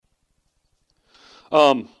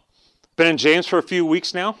Been in James for a few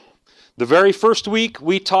weeks now. The very first week,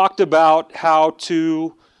 we talked about how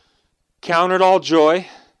to count it all joy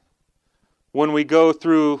when we go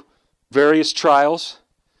through various trials,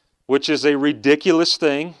 which is a ridiculous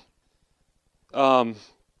thing to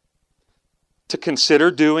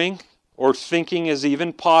consider doing or thinking is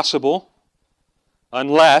even possible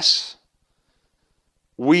unless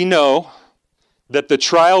we know that the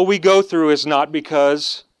trial we go through is not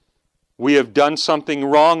because we have done something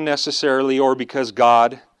wrong necessarily or because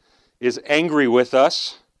God is angry with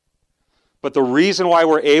us. But the reason why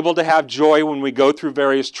we're able to have joy when we go through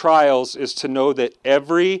various trials is to know that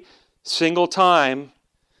every single time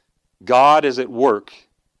God is at work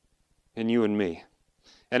in you and me.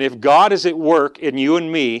 And if God is at work in you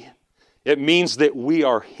and me, it means that we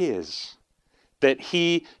are His, that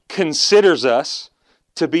He considers us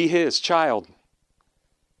to be His child.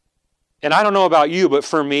 And I don't know about you, but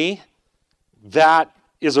for me, that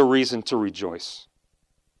is a reason to rejoice.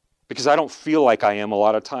 Because I don't feel like I am a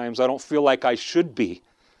lot of times. I don't feel like I should be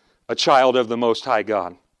a child of the Most High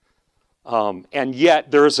God. And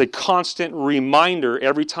yet there is a constant reminder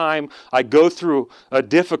every time I go through a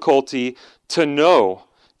difficulty to know,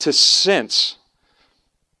 to sense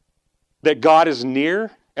that God is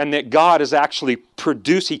near and that God is actually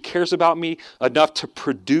He cares about me enough to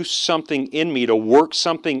produce something in me, to work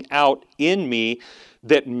something out in me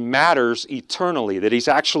that matters eternally, that He's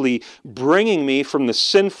actually bringing me from the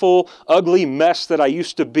sinful, ugly mess that I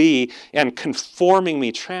used to be and conforming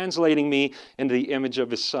me, translating me into the image of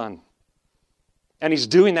His Son. And He's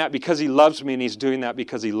doing that because He loves me, and He's doing that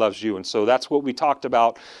because He loves you. And so that's what we talked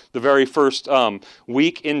about the very first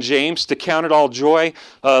week in James, to count it all joy.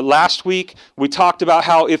 Last week, we talked about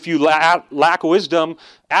how if you lack wisdom,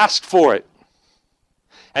 ask for it.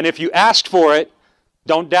 And if you ask for it,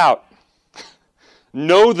 don't doubt.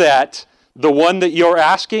 Know that the one that you're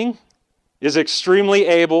asking is extremely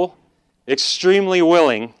able, extremely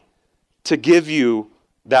willing to give you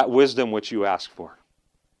that wisdom which you ask for.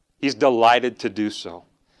 He's delighted to do so.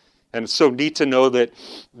 And it's so neat to know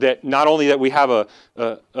that not only that we have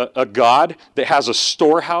a God that has a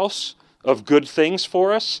storehouse of good things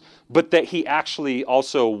for us, but that He actually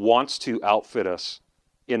also wants to outfit us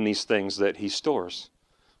in these things that He stores.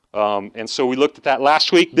 And so we looked at that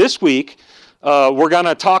last week. This week, we're going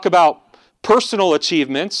to talk about personal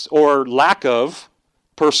achievements or lack of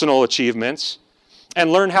personal achievements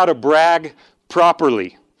and learn how to brag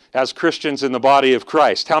properly as Christians in the body of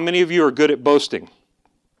Christ. How many of you are good at boasting?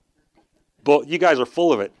 Well, you guys are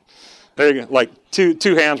full of it. There you go. Like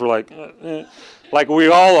two hands were like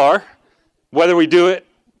we all are, whether we do it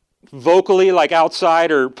vocally, like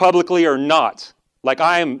outside or publicly or not. Like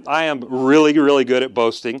I am really, really good at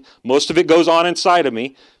boasting. Most of it goes on inside of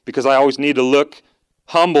me because I always need to look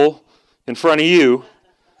humble in front of you.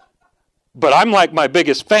 But I'm like my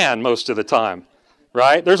biggest fan most of the time,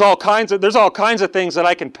 right? There's all kinds of things that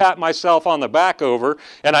I can pat myself on the back over,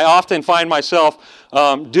 and I often find myself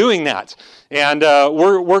doing that. And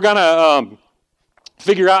we're gonna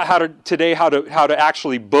figure out how to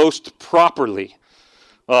actually boast properly.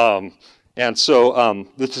 And so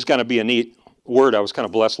this is going to be a neat word. I was kind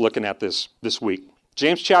of blessed looking at this week.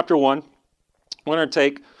 James chapter 1, we're going to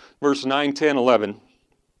take verse 9, 10, 11.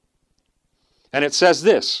 And it says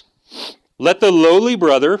this: let the lowly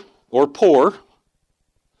brother, or poor,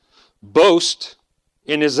 boast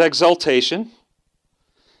in his exaltation,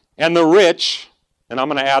 and the rich, and I'm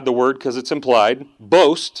going to add the word because it's implied,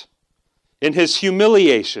 boast in his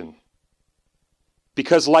humiliation,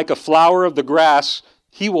 because like a flower of the grass,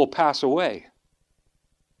 he will pass away.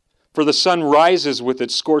 For the sun rises with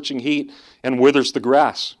its scorching heat and withers the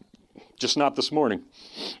grass. Just not this morning.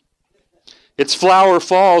 Its flower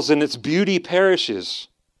falls and its beauty perishes.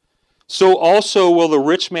 So also will the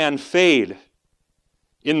rich man fade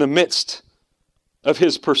in the midst of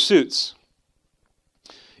his pursuits.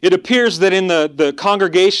 It appears that in the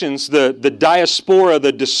congregations, the diaspora,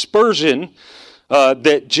 the dispersion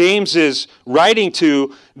that James is writing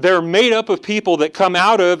to, they're made up of people that come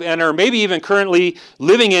out of and are maybe even currently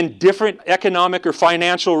living in different economic or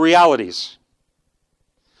financial realities.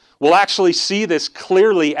 We'll actually see this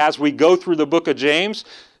clearly as we go through the book of James.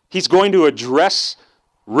 He's going to address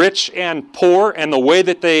rich and poor and the way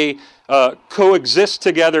that they coexist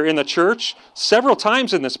together in the church several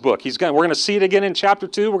times in this book. We're going to see it again in chapter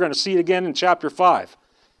 2. We're going to see it again in chapter 5.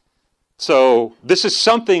 So this is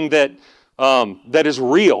something that is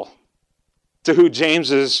real to who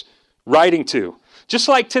James is writing to. Just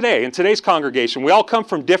like today, in today's congregation, we all come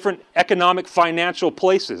from different economic, financial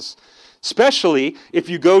places. Especially if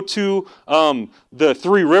you go to the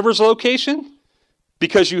Three Rivers location,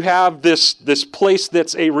 because you have this place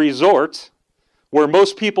that's a resort where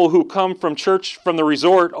most people who come from church from the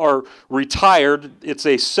resort are retired. It's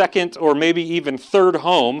a second or maybe even third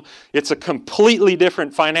home. It's a completely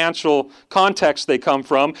different financial context they come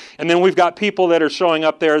from. And then we've got people that are showing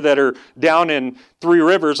up there that are down in Three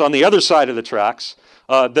Rivers on the other side of the tracks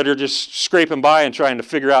that are just scraping by and trying to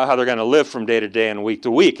figure out how they're going to live from day to day and week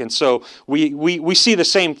to week. And so we see the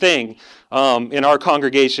same thing in our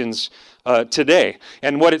congregations today.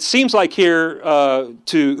 And what it seems like here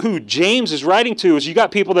to who James is writing to is you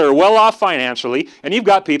got people that are well off financially and you've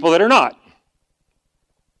got people that are not.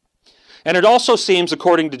 And it also seems,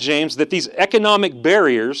 according to James, that these economic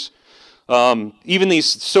barriers, even these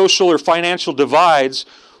social or financial divides,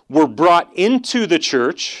 were brought into the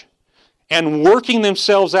church and working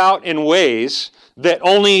themselves out in ways that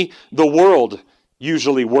only the world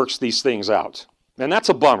usually works these things out. And that's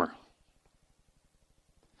a bummer.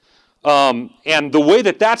 And the way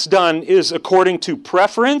that that's done is according to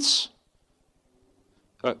preference,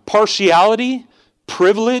 partiality,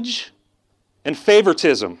 privilege, and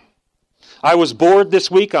favoritism. I was bored this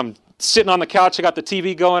week. I'm sitting on the couch. I got the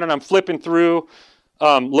TV going, and I'm flipping through,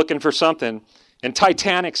 looking for something. And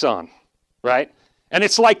Titanic's on, right? And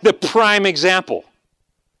it's like the prime example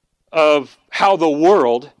of how the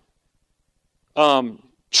world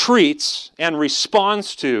treats and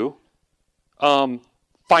responds to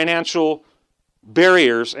financial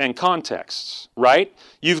barriers and contexts, right?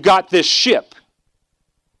 You've got this ship,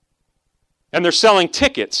 and they're selling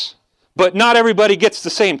tickets, but not everybody gets the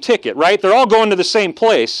same ticket, right? They're all going to the same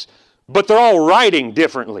place, but they're all riding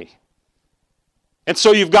differently. And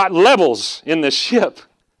so you've got levels in the ship.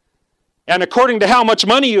 And according to how much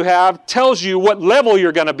money you have, tells you what level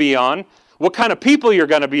you're going to be on, what kind of people you're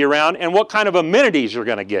going to be around, and what kind of amenities you're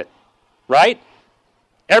going to get, right?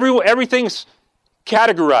 Everything's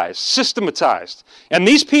categorized, systematized. And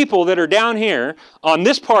these people that are down here on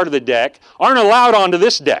this part of the deck aren't allowed onto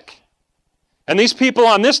this deck. And these people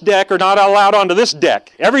on this deck are not allowed onto this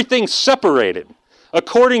deck. Everything's separated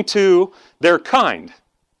according to their kind,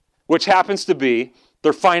 which happens to be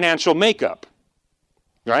their financial makeup,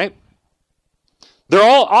 right? They're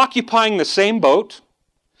all occupying the same boat.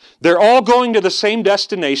 They're all going to the same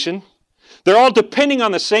destination. They're all depending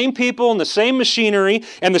on the same people and the same machinery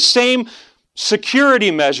and the same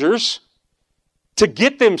security measures to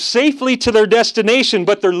get them safely to their destination,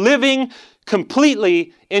 but they're living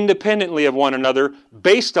completely independently of one another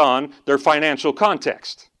based on their financial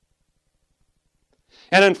context.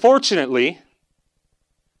 And unfortunately,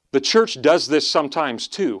 the church does this sometimes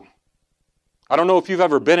too. I don't know if you've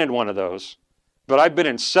ever been in one of those, but I've been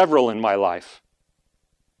in several in my life.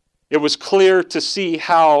 It was clear to see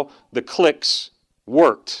how the cliques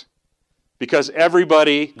worked because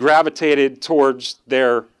everybody gravitated towards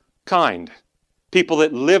their kind, people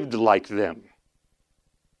that lived like them.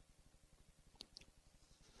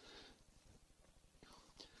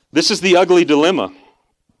 This is the ugly dilemma,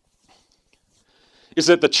 is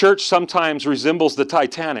that the church sometimes resembles the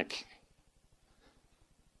Titanic,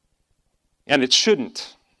 and it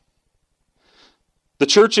shouldn't. The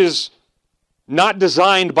church is not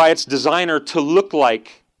designed by its designer to look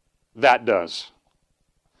like that does.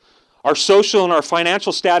 Our social and our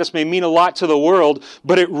financial status may mean a lot to the world,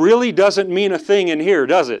 but it really doesn't mean a thing in here,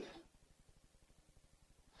 does it?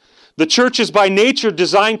 The church is by nature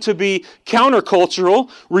designed to be countercultural,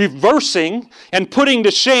 reversing and putting to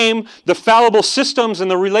shame the fallible systems and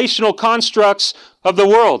the relational constructs of the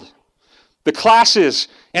world. The classes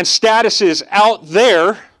and statuses out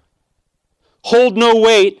there hold no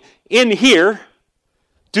weight in here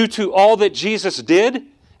due to all that Jesus did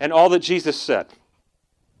and all that Jesus said.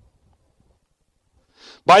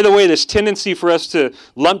 By the way, this tendency for us to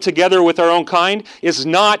lump together with our own kind is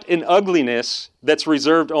not an ugliness that's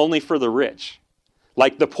reserved only for the rich.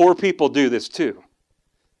 Like the poor people do this too.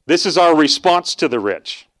 This is our response to the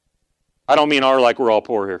rich. I don't mean our like we're all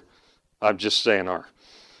poor here. I'm just saying our.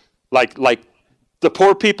 Like the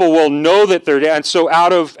poor people will know that they're dead. And so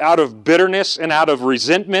out of bitterness and out of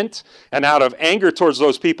resentment and out of anger towards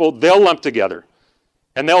those people, they'll lump together.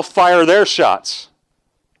 And they'll fire their shots.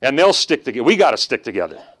 And they'll stick together. We got to stick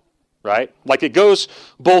together, right? Like it goes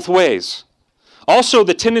both ways. Also,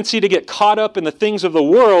 the tendency to get caught up in the things of the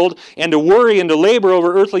world and to worry and to labor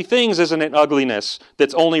over earthly things isn't an ugliness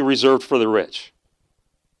that's only reserved for the rich.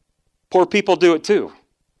 Poor people do it too.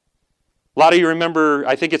 A lot of you remember,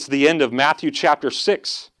 I think it's the end of Matthew chapter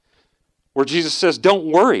 6, where Jesus says, don't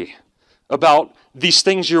worry about these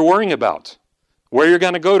things you're worrying about. where you're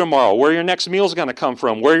going to go tomorrow, where your next meal is going to come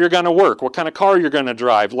from, where you're going to work, what kind of car you're going to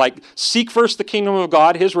drive. Like, seek first the kingdom of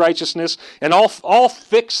God, his righteousness, and I'll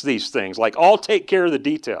fix these things. Like, I'll take care of the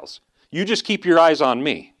details. You just keep your eyes on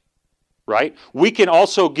me, right? We can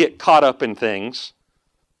also get caught up in things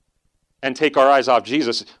and take our eyes off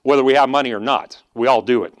Jesus, whether we have money or not. We all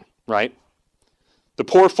do it, right? The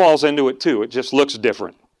poor falls into it too. It just looks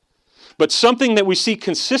different. But something that we see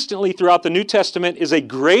consistently throughout the New Testament is a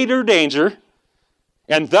greater danger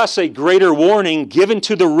and thus a greater warning given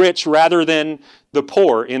to the rich rather than the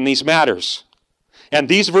poor in these matters. And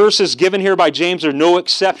these verses given here by James are no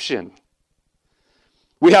exception.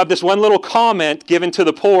 We have this one little comment given to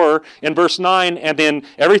the poor in verse 9, and then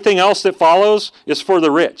everything else that follows is for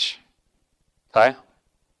the rich. Okay?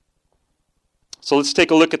 So let's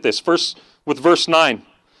take a look at this. First with verse 9.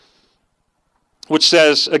 Which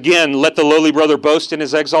says, again, let the lowly brother boast in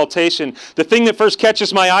his exaltation. The thing that first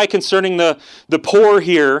catches my eye concerning the poor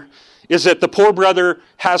here is that the poor brother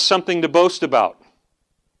has something to boast about.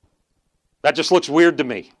 That just looks weird to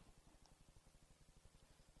me.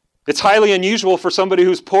 It's highly unusual for somebody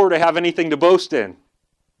who's poor to have anything to boast in.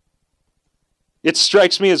 It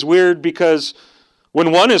strikes me as weird because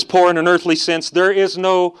when one is poor in an earthly sense, there is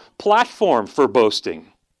no platform for boasting.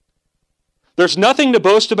 There's nothing to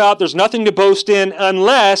boast about, there's nothing to boast in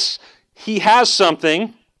unless he has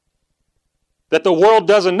something that the world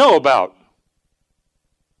doesn't know about.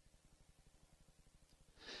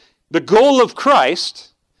 The goal of Christ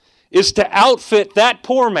is to outfit that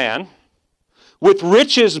poor man with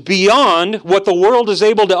riches beyond what the world is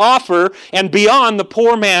able to offer and beyond the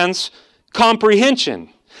poor man's comprehension.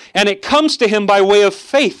 And it comes to him by way of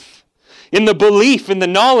faith. In the belief, in the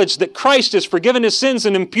knowledge that Christ has forgiven his sins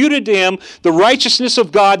and imputed to him the righteousness of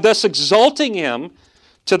God, thus exalting him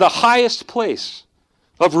to the highest place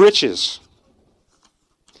of riches.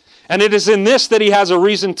 And it is in this that he has a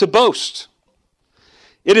reason to boast.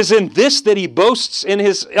 It is in this that he boasts in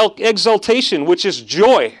his exaltation, which is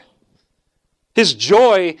joy. His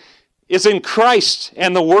joy is in Christ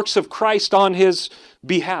and the works of Christ on his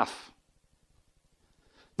behalf.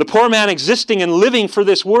 The poor man existing and living for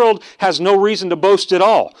this world has no reason to boast at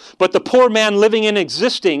all. But the poor man living and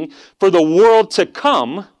existing for the world to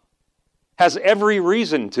come has every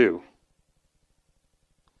reason to.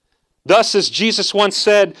 Thus, as Jesus once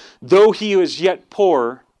said, though he is yet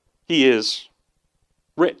poor, he is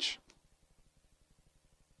rich.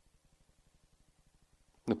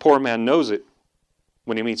 The poor man knows it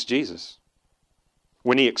when he meets Jesus,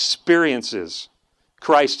 when he experiences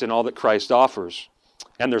Christ and all that Christ offers.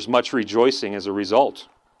 And there's much rejoicing as a result.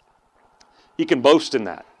 He can boast in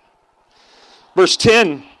that. Verse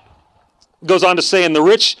 10 goes on to say, and the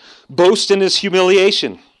rich boast in his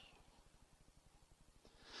humiliation.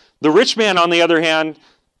 The rich man, on the other hand,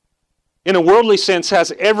 in a worldly sense,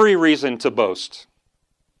 has every reason to boast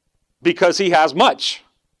because he has much.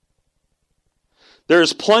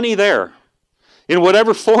 There's plenty there, in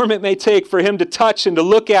whatever form it may take for him to touch and to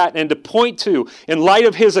look at and to point to in light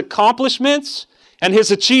of his accomplishments and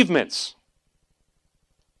his achievements,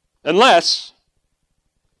 unless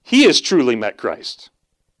he has truly met Christ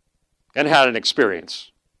and had an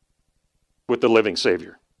experience with the living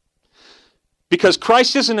Savior. Because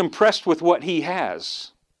Christ isn't impressed with what he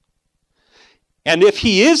has. And if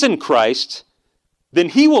he is in Christ, then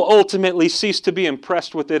he will ultimately cease to be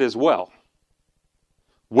impressed with it as well,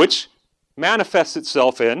 which manifests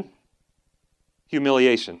itself in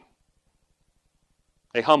humiliation,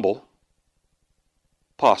 a humble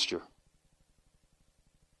posture.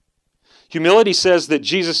 Humility says that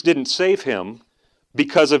Jesus didn't save him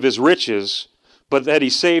because of his riches, but that he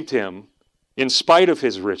saved him in spite of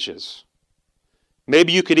his riches.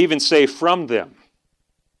 Maybe you could even say from them,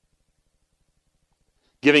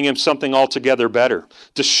 giving him something altogether better,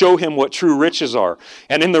 to show him what true riches are.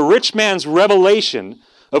 And in the rich man's revelation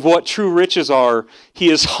of what true riches are,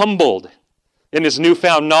 he is humbled in his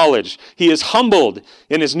newfound knowledge. He is humbled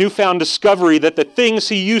in his newfound discovery that the things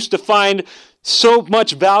he used to find so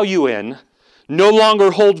much value in no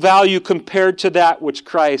longer hold value compared to that which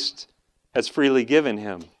Christ has freely given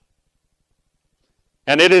him.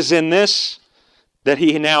 And it is in this that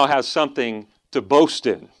he now has something to boast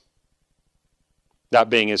in, that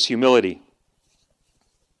being his humility.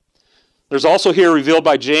 There's also here revealed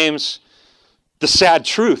by James the sad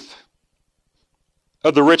truth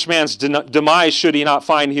of the rich man's demise should he not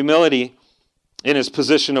find humility in his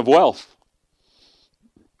position of wealth.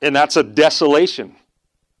 And that's a desolation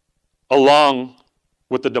along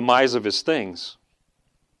with the demise of his things.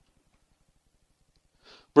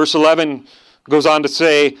 Verse 11 goes on to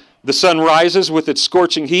say, The sun rises with its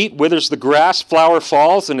scorching heat, withers the grass, flower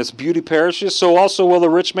falls, and its beauty perishes. So also will the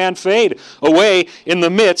rich man fade away in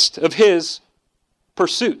the midst of his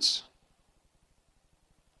pursuits.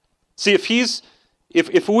 See,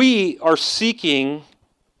 if we are seeking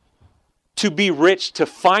to be rich, to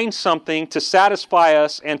find something to satisfy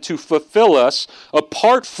us and to fulfill us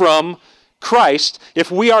apart from Christ, if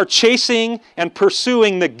we are chasing and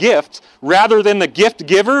pursuing the gift rather than the gift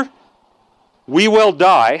giver, we will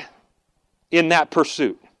die in that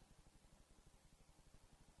pursuit.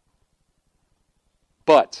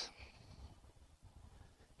 But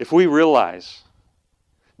if we realize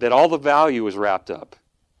that all the value is wrapped up,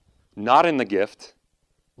 not in the gift,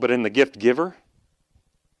 but in the gift giver,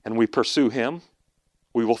 and we pursue him,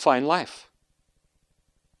 we will find life.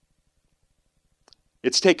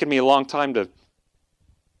 It's taken me a long time to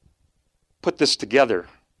put this together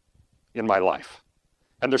in my life.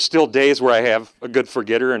 And there's still days where I have a good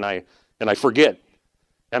forgetter and I forget.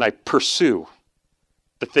 And I pursue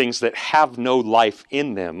the things that have no life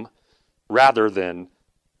in them rather than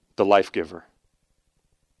the life giver.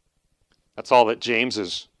 That's all that James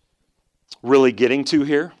is really getting to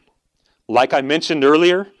here. Like I mentioned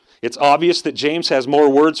earlier, it's obvious that James has more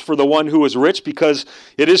words for the one who is rich because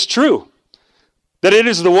it is true that it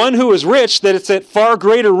is the one who is rich that it's at far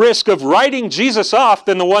greater risk of writing Jesus off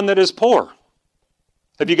than the one that is poor.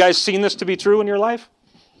 Have you guys seen this to be true in your life?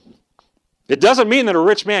 It doesn't mean that a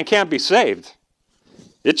rich man can't be saved.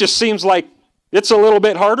 It just seems like it's a little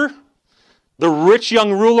bit harder. The rich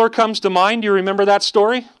young ruler comes to mind. You remember that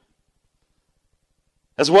story?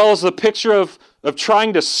 As well as the picture of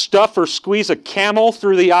trying to stuff or squeeze a camel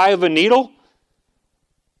through the eye of a needle,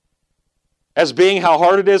 as being how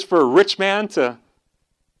hard it is for a rich man to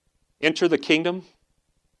enter the kingdom,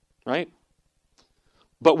 right?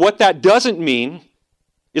 But what that doesn't mean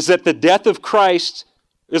is that the death of Christ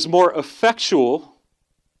is more effectual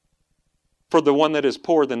for the one that is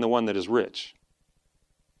poor than the one that is rich.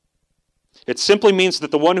 It simply means that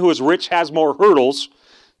the one who is rich has more hurdles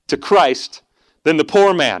to Christ than the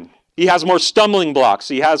poor man. He has more stumbling blocks.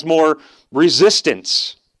 He has more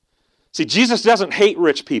resistance. See, Jesus doesn't hate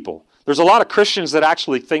rich people. There's a lot of Christians that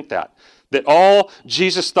actually think that all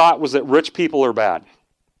Jesus thought was that rich people are bad.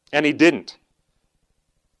 And he didn't.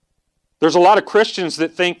 There's a lot of Christians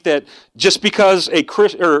that think that just because a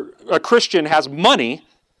Christian has money,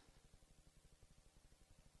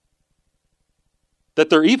 that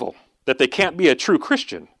they're evil, that they can't be a true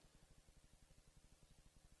Christian.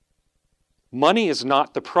 Money is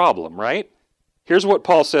not the problem, right? Here's what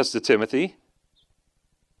Paul says to Timothy.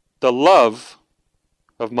 The love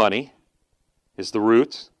of money is the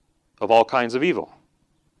root of all kinds of evil.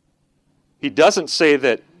 He doesn't say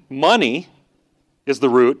that money is the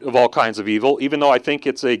root of all kinds of evil, even though I think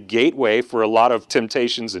it's a gateway for a lot of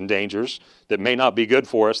temptations and dangers that may not be good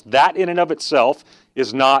for us. That in and of itself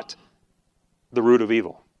is not the root of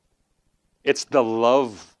evil. It's the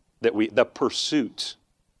love the pursuit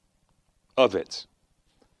of it.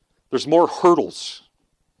 There's more hurdles.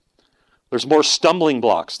 There's more stumbling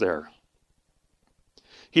blocks there.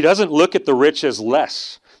 He doesn't look at the rich as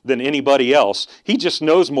less than anybody else. He just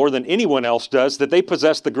knows more than anyone else does that they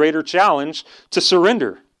possess the greater challenge to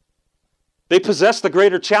surrender. They possess the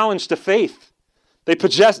greater challenge to faith. They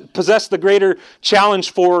possess the greater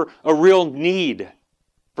challenge for a real need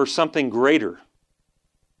for something greater.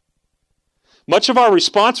 Much of our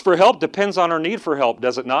response for help depends on our need for help,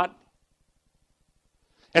 does it not?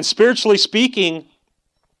 And spiritually speaking,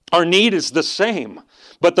 our need is the same.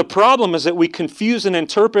 But the problem is that we confuse and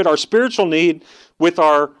interpret our spiritual need with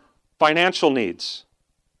our financial needs,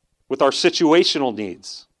 with our situational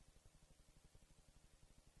needs.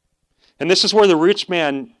 And this is where the rich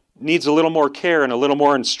man needs a little more care and a little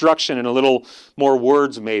more instruction and a little more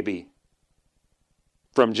words maybe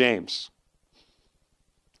from James.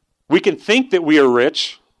 We can think that we are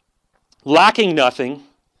rich, lacking nothing,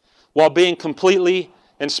 while being completely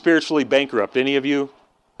and spiritually bankrupt. Any of you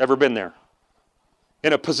ever been there?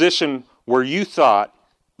 In a position where you thought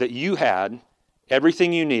that you had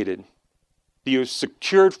everything you needed, that you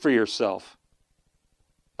secured for yourself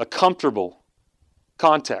a comfortable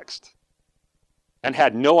context, and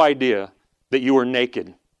had no idea that you were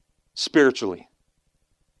naked spiritually,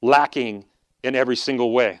 lacking in every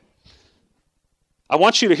single way. I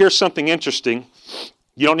want you to hear something interesting.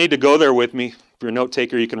 You don't need to go there with me. If you're a note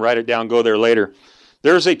taker, you can write it down, go there later.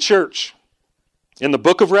 There's a church in the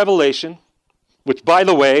book of Revelation, which, by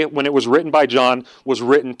the way, when it was written by John, was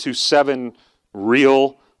written to 7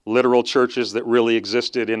 real, literal churches that really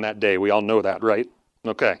existed in that day. We all know that, right?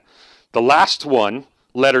 Okay. The last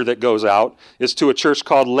letter that goes out is to a church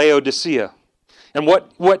called Laodicea. And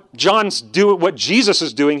what Jesus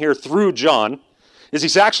is doing here through John is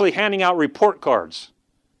he's actually handing out report cards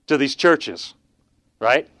to these churches,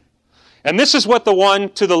 right? And this is what the one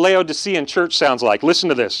to the Laodicean church sounds like. Listen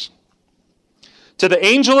to this. To the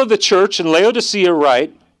angel of the church in Laodicea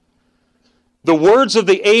write, the words of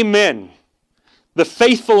the Amen, the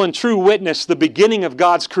faithful and true witness, the beginning of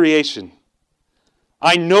God's creation.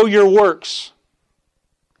 I know your works.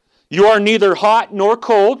 You are neither hot nor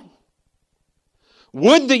cold.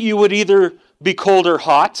 Would that you would either be cold or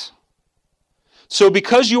hot. So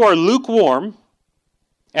because you are lukewarm,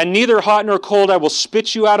 and neither hot nor cold, I will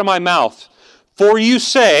spit you out of my mouth. For you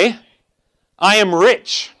say, I am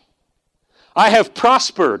rich. I have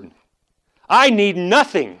prospered. I need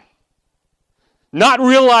nothing. Not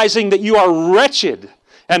realizing that you are wretched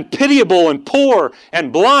and pitiable and poor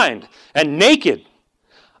and blind and naked.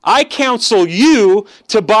 I counsel you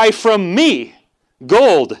to buy from me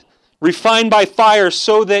gold refined by fire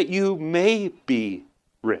so that you may be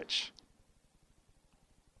rich.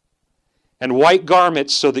 And white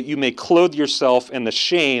garments so that you may clothe yourself and the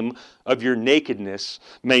shame of your nakedness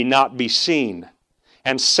may not be seen.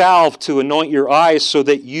 And salve to anoint your eyes so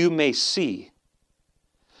that you may see.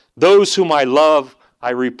 Those whom I love, I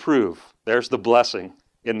reprove. There's the blessing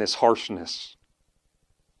in this harshness.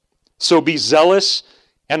 So be zealous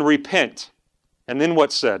and repent. And then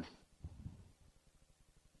what's said?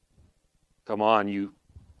 Come on, you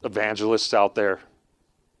evangelists out there.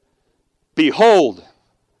 Behold,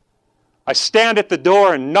 I stand at the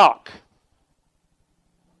door and knock.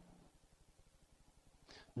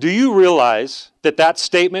 Do you realize that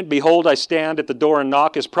statement, behold, I stand at the door and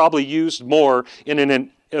knock, is probably used more in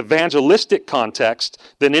an evangelistic context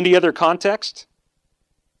than any other context?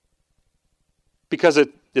 Because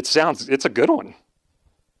it's a good one.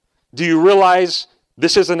 Do you realize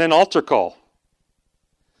this isn't an altar call?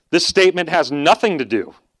 This statement has nothing to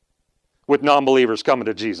do with non-believers coming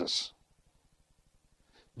to Jesus.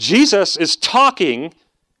 Jesus is talking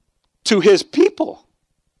to his people.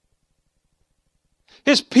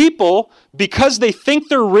 His people, because they think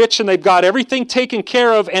they're rich and they've got everything taken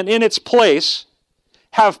care of and in its place,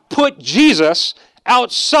 have put Jesus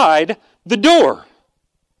outside the door.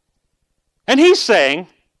 And he's saying,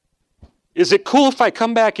 is it cool if I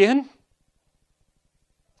come back in?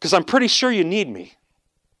 Because I'm pretty sure you need me.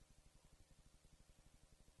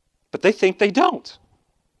 But they think they don't.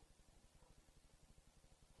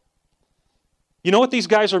 You know what these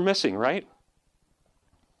guys are missing, right?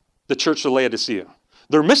 The church of Laodicea.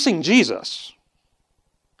 They're missing Jesus.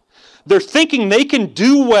 They're thinking they can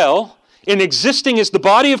do well in existing as the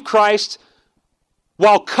body of Christ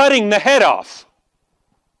while cutting the head off.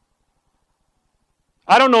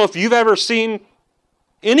 I don't know if you've ever seen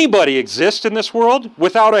anybody exist in this world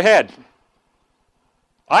without a head.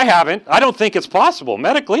 I haven't. I don't think it's possible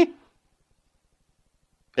medically.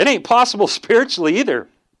 It ain't possible spiritually either.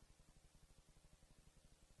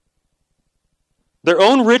 Their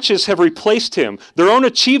own riches have replaced him. Their own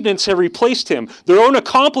achievements have replaced him. Their own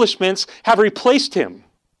accomplishments have replaced him.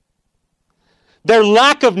 Their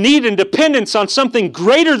lack of need and dependence on something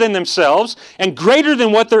greater than themselves and greater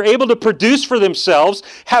than what they're able to produce for themselves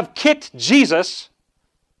have kicked Jesus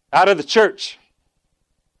out of the church.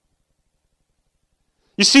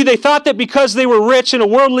 You see, they thought that because they were rich in a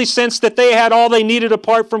worldly sense that they had all they needed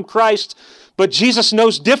apart from Christ. But Jesus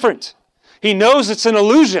knows different. He knows it's an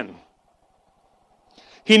illusion.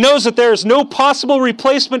 He knows that there is no possible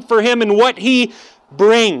replacement for him in what he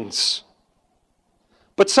brings.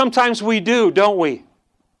 But sometimes we do, don't we?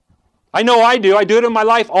 I know I do. I do it in my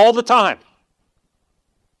life all the time.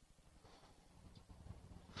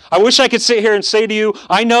 I wish I could sit here and say to you,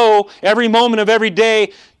 I know every moment of every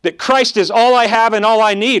day that Christ is all I have and all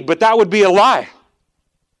I need, but that would be a lie.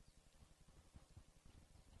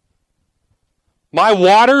 My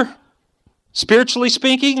water, spiritually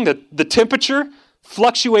speaking, the temperature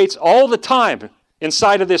fluctuates all the time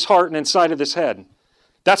inside of this heart and inside of this head.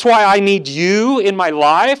 That's why I need you in my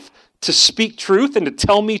life to speak truth and to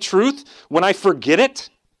tell me truth when I forget it,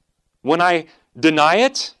 when I deny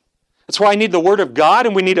it. That's why I need the Word of God,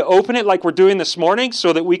 and we need to open it like we're doing this morning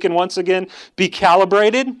so that we can once again be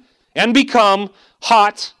calibrated and become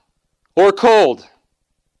hot or cold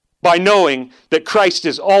by knowing that Christ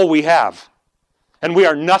is all we have and we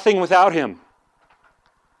are nothing without him.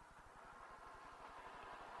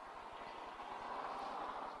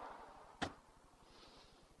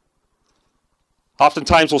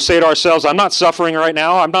 Oftentimes we'll say to ourselves, I'm not suffering right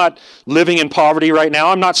now. I'm not living in poverty right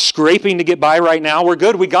now. I'm not scraping to get by right now. We're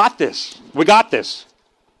good. We got this. We got this.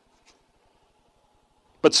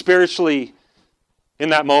 But spiritually, in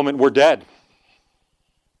that moment, we're dead.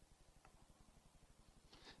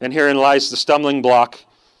 And herein lies the stumbling block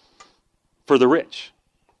for the rich.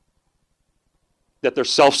 That they're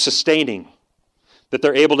self-sustaining. That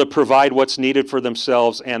they're able to provide what's needed for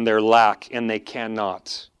themselves and their lack, and they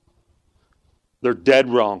cannot. They're dead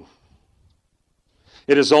wrong.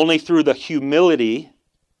 It is only through the humility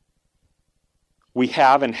we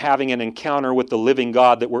have in having an encounter with the living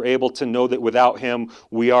God that we're able to know that without Him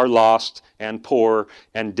we are lost and poor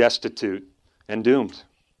and destitute and doomed.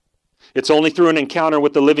 It's only through an encounter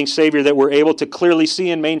with the living Savior that we're able to clearly see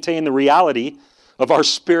and maintain the reality of our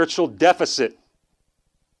spiritual deficit.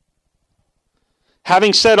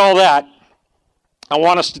 Having said all that, I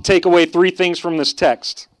want us to take away 3 things from this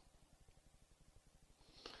text.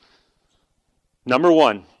 Number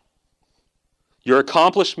 1, your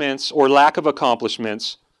accomplishments or lack of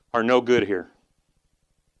accomplishments are no good here.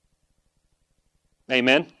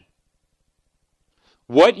 Amen?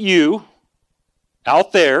 What you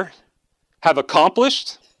out there have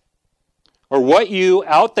accomplished or what you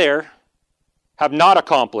out there have not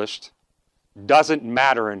accomplished doesn't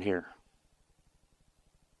matter in here.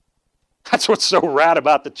 That's what's so rad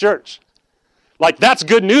about the church. Like, that's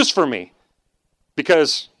good news for me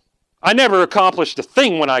because I never accomplished a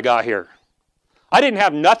thing when I got here. I didn't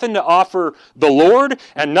have nothing to offer the Lord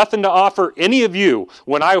and nothing to offer any of you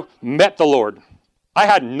when I met the Lord. I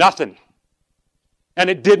had nothing. And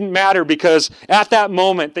it didn't matter because at that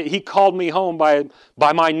moment that He called me home by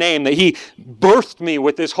my name, that He birthed me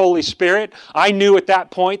with His Holy Spirit, I knew at that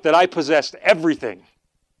point that I possessed everything.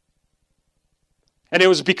 And it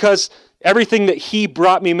was because everything that He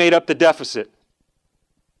brought me made up the deficit.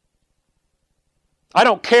 I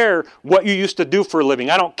don't care what you used to do for a living.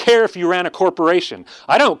 I don't care if you ran a corporation.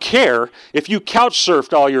 I don't care if you couch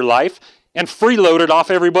surfed all your life and freeloaded off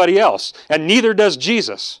everybody else. And neither does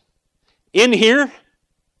Jesus. In here,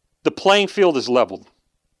 the playing field is leveled.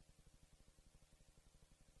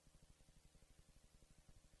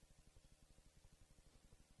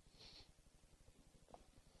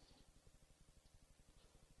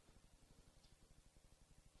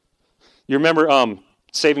 You remember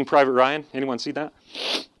Saving Private Ryan? Anyone see that?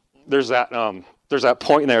 There's that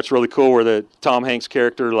point in there. It's really cool where the Tom Hanks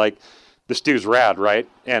character, like, this dude's rad, right?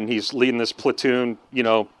 And he's leading this platoon,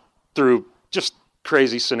 through just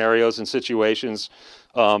crazy scenarios and situations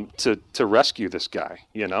to rescue this guy,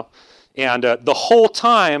 And the whole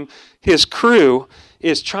time, his crew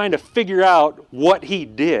is trying to figure out what he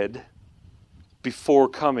did before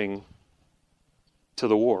coming to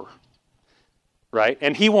the war. Right?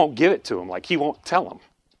 And he won't give it to them. Like, he won't tell them.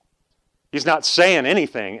 He's not saying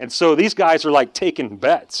anything. And so these guys are like taking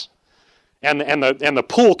bets. And the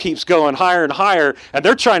pool keeps going higher and higher. And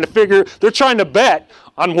they're trying to bet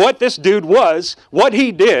on what this dude was, what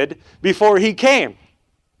he did before he came.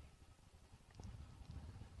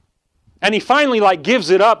 And he finally gives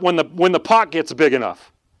it up when the pot gets big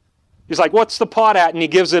enough. He's like, "What's the pot at?" And he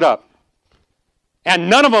gives it up. And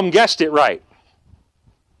none of them guessed it right.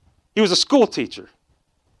 He was a school teacher.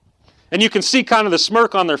 And you can see kind of the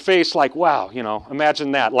smirk on their face like, wow,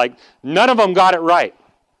 imagine that. Like, none of them got it right.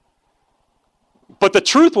 But the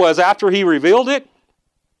truth was, after he revealed it,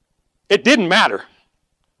 it didn't matter.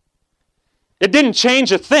 It didn't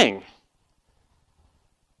change a thing.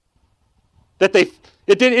 It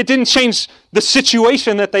didn't change the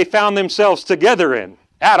situation that they found themselves together in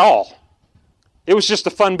at all. It was just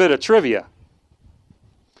a fun bit of trivia.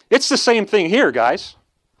 It's the same thing here, guys.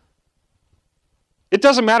 It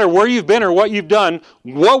doesn't matter where you've been or what you've done.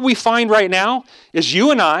 What we find right now is you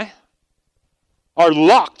and I are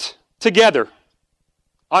locked together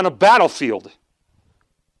on a battlefield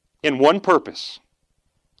in one purpose,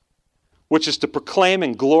 which is to proclaim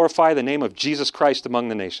and glorify the name of Jesus Christ among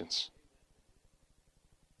the nations.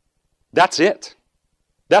 That's it.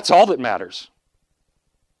 That's all that matters.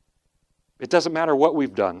 It doesn't matter what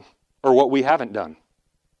we've done or what we haven't done.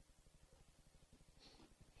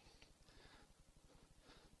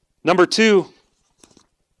 Number 2,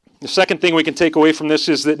 the second thing we can take away from this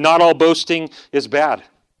is that not all boasting is bad.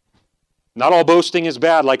 Not all boasting is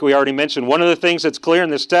bad, like we already mentioned. One of the things that's clear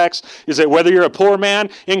in this text is that whether you're a poor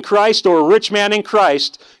man in Christ or a rich man in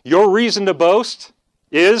Christ, your reason to boast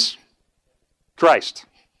is Christ.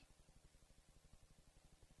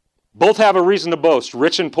 Both have a reason to boast,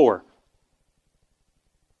 rich and poor.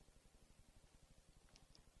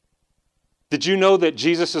 Did you know that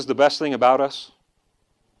Jesus is the best thing about us?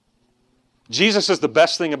 Jesus is the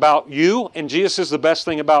best thing about you, and Jesus is the best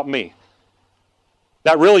thing about me.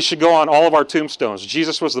 That really should go on all of our tombstones.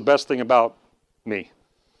 Jesus was the best thing about me.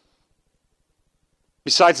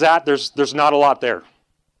 Besides that, there's not a lot there.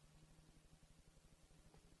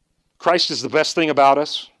 Christ is the best thing about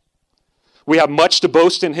us. We have much to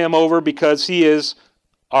boast in him over because he is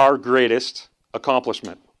our greatest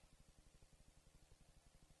accomplishment.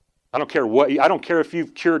 I don't care if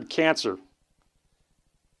you've cured cancer.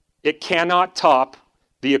 It cannot top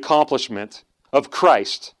the accomplishment of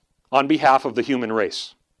Christ on behalf of the human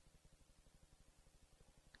race.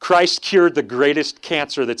 Christ cured the greatest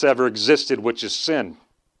cancer that's ever existed, which is sin.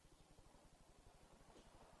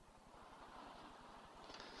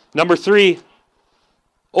 Number 3,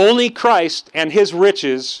 only Christ and his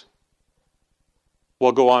riches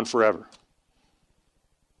will go on forever.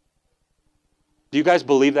 Do you guys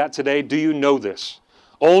believe that today? Do you know this?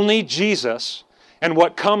 Only Jesus and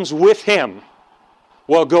what comes with him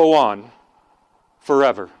will go on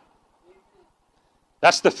forever.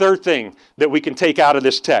 That's the third thing that we can take out of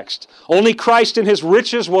this text. Only Christ and his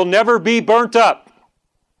riches will never be burnt up.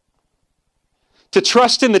 To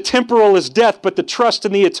trust in the temporal is death, but to trust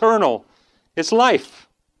in the eternal is life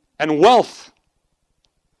and wealth.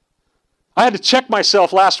 I had to check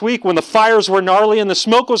myself last week when the fires were gnarly and the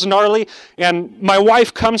smoke was gnarly, and my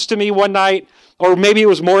wife comes to me one night, or maybe it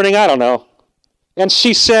was morning, I don't know, and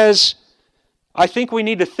she says, I think we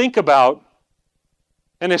need to think about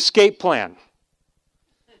an escape plan.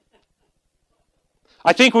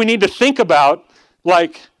 I think we need to think about,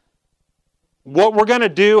 like, what we're going to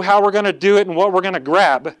do, how we're going to do it, and what we're going to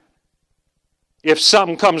grab if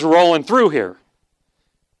something comes rolling through here.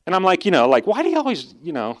 And I'm like, why do you always,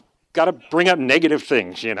 got to bring up negative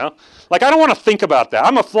things, Like, I don't want to think about that.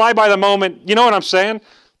 I'm a fly by the moment, you know what I'm saying?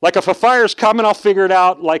 Like, if a fire's coming, I'll figure it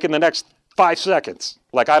out, like, in the next 5 seconds.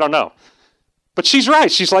 Like, I don't know. But she's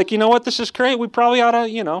right. She's like, you know what, this is great. We probably ought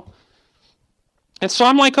to, And so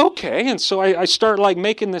I'm like, okay. And so I start, like,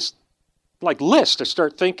 making this, like, list. I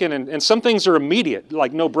start thinking, and some things are immediate,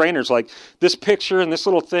 like no-brainers, like this picture and this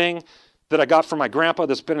little thing that I got from my grandpa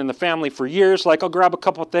that's been in the family for years. Like, I'll grab a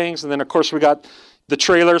couple of things, and then, of course, we got the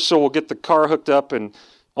trailer, so we'll get the car hooked up, and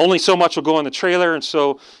only so much will go in the trailer, and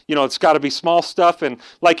so, it's got to be small stuff. And,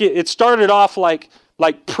 like, it started off, like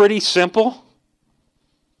pretty simple,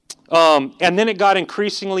 and then it got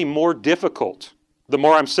increasingly more difficult the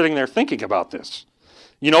more I'm sitting there thinking about this.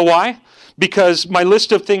 You know why? Because my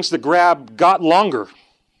list of things to grab got longer.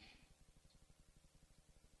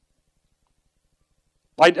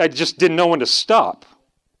 I just didn't know when to stop.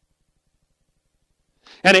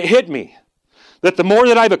 And it hit me that the more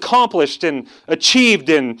that I've accomplished and achieved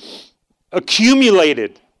and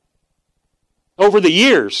accumulated over the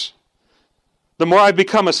years, the more I've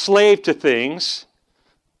become a slave to things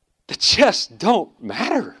that just don't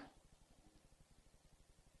matter.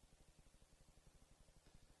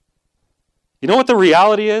 You know what the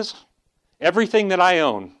reality is? Everything that I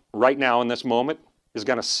own right now in this moment is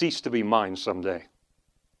going to cease to be mine someday.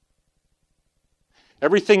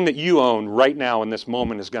 Everything that you own right now in this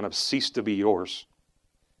moment is going to cease to be yours.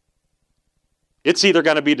 It's either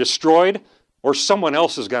going to be destroyed or someone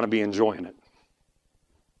else is going to be enjoying it.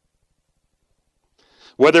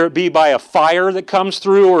 Whether it be by a fire that comes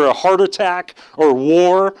through or a heart attack or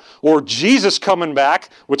war or Jesus coming back,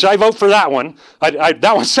 which I vote for that one.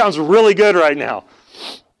 That one sounds really good right now.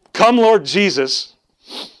 Come, Lord Jesus.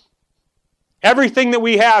 Everything that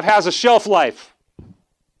we have has a shelf life.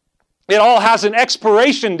 It all has an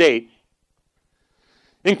expiration date,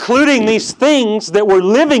 including these things that we're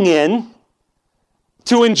living in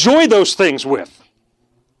to enjoy those things with.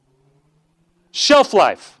 Shelf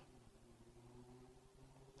life.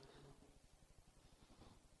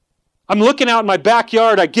 I'm looking out in my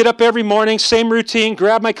backyard. I get up every morning, same routine,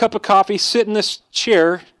 grab my cup of coffee, sit in this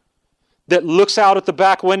chair that looks out at the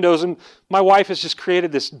back windows, and my wife has just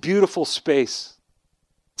created this beautiful space.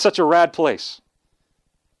 It's such a rad place.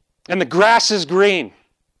 And the grass is green.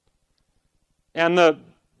 And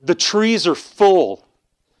the trees are full.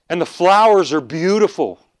 And the flowers are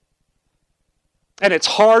beautiful. And it's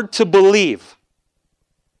hard to believe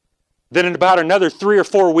that in about another 3 or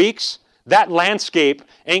 4 weeks, that landscape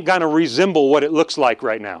ain't going to resemble what it looks like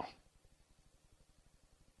right now.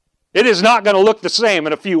 It is not going to look the same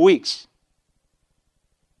in a few weeks.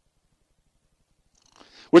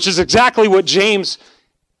 Which is exactly what James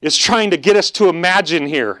is trying to get us to imagine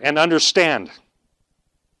here and understand.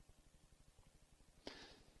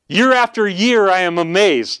 Year after year, I am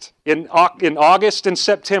amazed in August and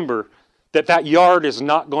September that yard is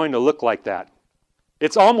not going to look like that.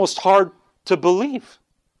 It's almost hard to believe.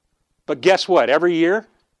 But guess what? Every year,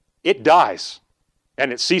 it dies,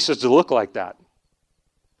 and it ceases to look like that.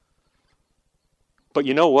 But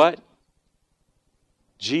you know what?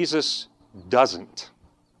 Jesus doesn't.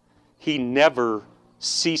 He never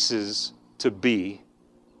ceases to be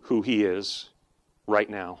who he is right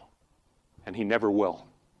now, and he never will.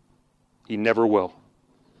 He never will.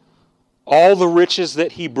 All the riches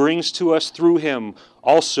that He brings to us through Him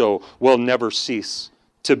also will never cease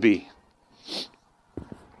to be.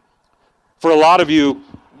 For a lot of you,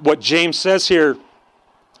 what James says here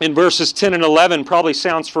in verses 10 and 11 probably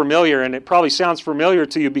sounds familiar, and it probably sounds familiar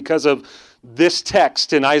to you because of this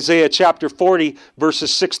text in Isaiah chapter 40,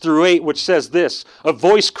 verses 6 through 8, which says this, "A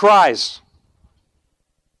voice cries,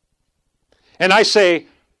 and I say,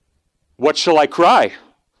 what shall I cry?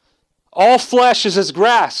 All flesh is as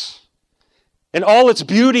grass, and all its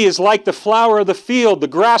beauty is like the flower of the field. The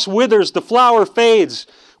grass withers, the flower fades,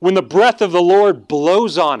 when the breath of the Lord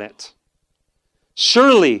blows on it.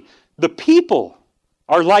 Surely the people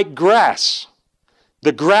are like grass.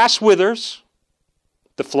 The grass withers,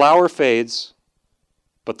 the flower fades,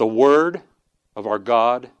 but the word of our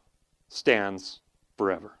God stands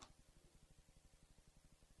forever."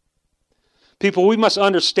 People, we must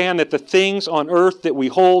understand that the things on earth that we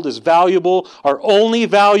hold as valuable are only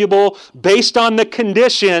valuable based on the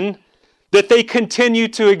condition that they continue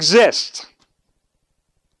to exist.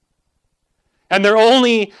 And they're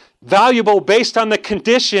only valuable based on the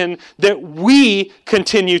condition that we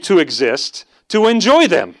continue to exist to enjoy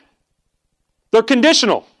them. They're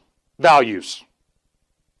conditional values.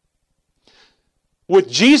 With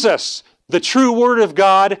Jesus, the true Word of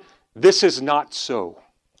God, this is not so.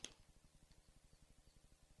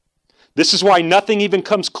 This is why nothing even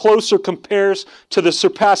comes close or compares to the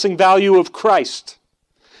surpassing value of Christ.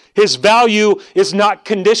 His value is not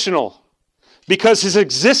conditional because His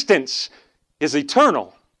existence is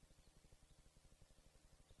eternal.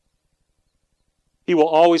 He will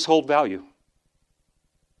always hold value.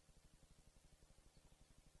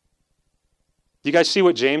 Do you guys see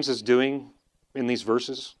what James is doing in these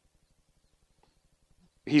verses?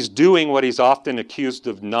 He's doing what he's often accused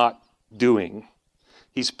of not doing.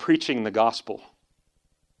 He's preaching the gospel.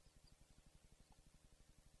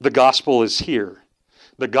 The gospel is here.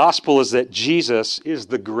 The gospel is that Jesus is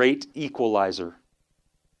the great equalizer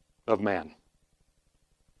of man.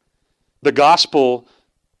 The gospel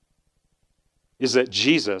is that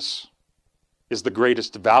Jesus is the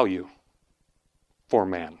greatest value for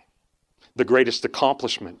man, the greatest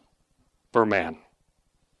accomplishment for man.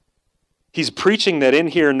 He's preaching that in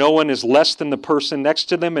here no one is less than the person next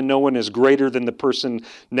to them and no one is greater than the person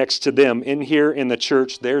next to them. In here in the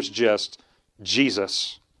church, there's just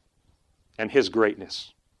Jesus and His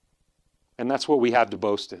greatness. And that's what we have to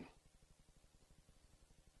boast in.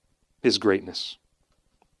 His greatness.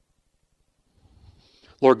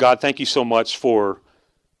 Lord God, thank you so much for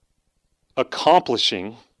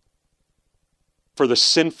accomplishing for the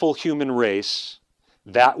sinful human race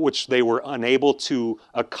that which they were unable to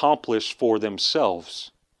accomplish for themselves.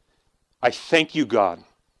 I thank you, God,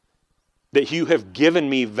 that you have given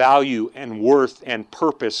me value and worth and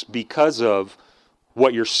purpose because of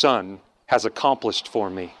what your Son has accomplished for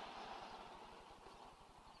me.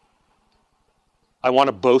 I want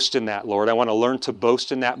to boast in that, Lord. I want to learn to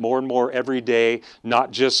boast in that more and more every day, not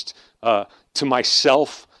just to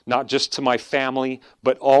myself, not just to my family,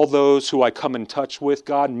 but all those who I come in touch with.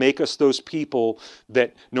 God, make us those people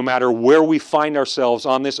that no matter where we find ourselves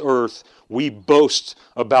on this earth, we boast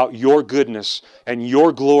about your goodness and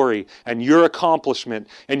your glory and your accomplishment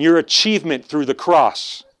and your achievement through the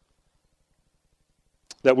cross.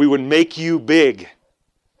 That we would make you big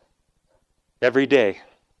every day.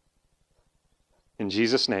 In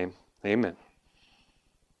Jesus' name, amen.